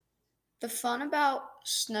The fun about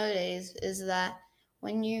snow days is that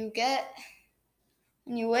when you get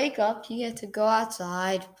when you wake up, you get to go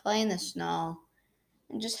outside, play in the snow,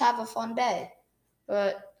 and just have a fun day.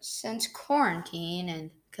 But since quarantine and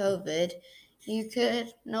COVID, you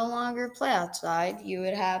could no longer play outside. You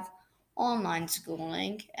would have online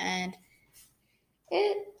schooling, and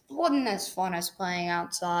it wasn't as fun as playing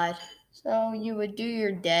outside. So you would do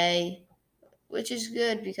your day, which is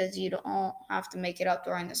good because you don't have to make it up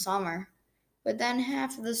during the summer. But then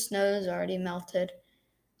half of the snow is already melted.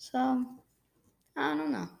 So, I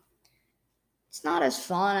don't know. It's not as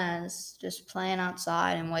fun as just playing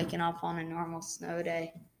outside and waking up on a normal snow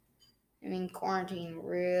day. I mean, quarantine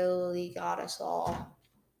really got us all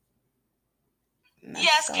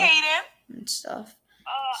Yes, messed up Kaden. and stuff.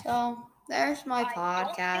 Uh, So, there's my I don't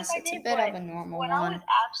think podcast. I It's a did, bit of but a normal when I was one.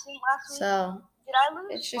 absent last week, So, did I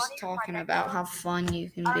lose it's just money from my talking bank about account? how fun you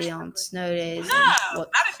can I don't be on remember. snow days No, and what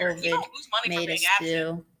not if you COVID don't lose money for made being us absent.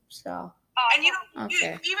 do. So, And you don't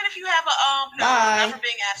okay. even if you have a no, not Bye. for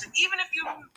being absent. Even if you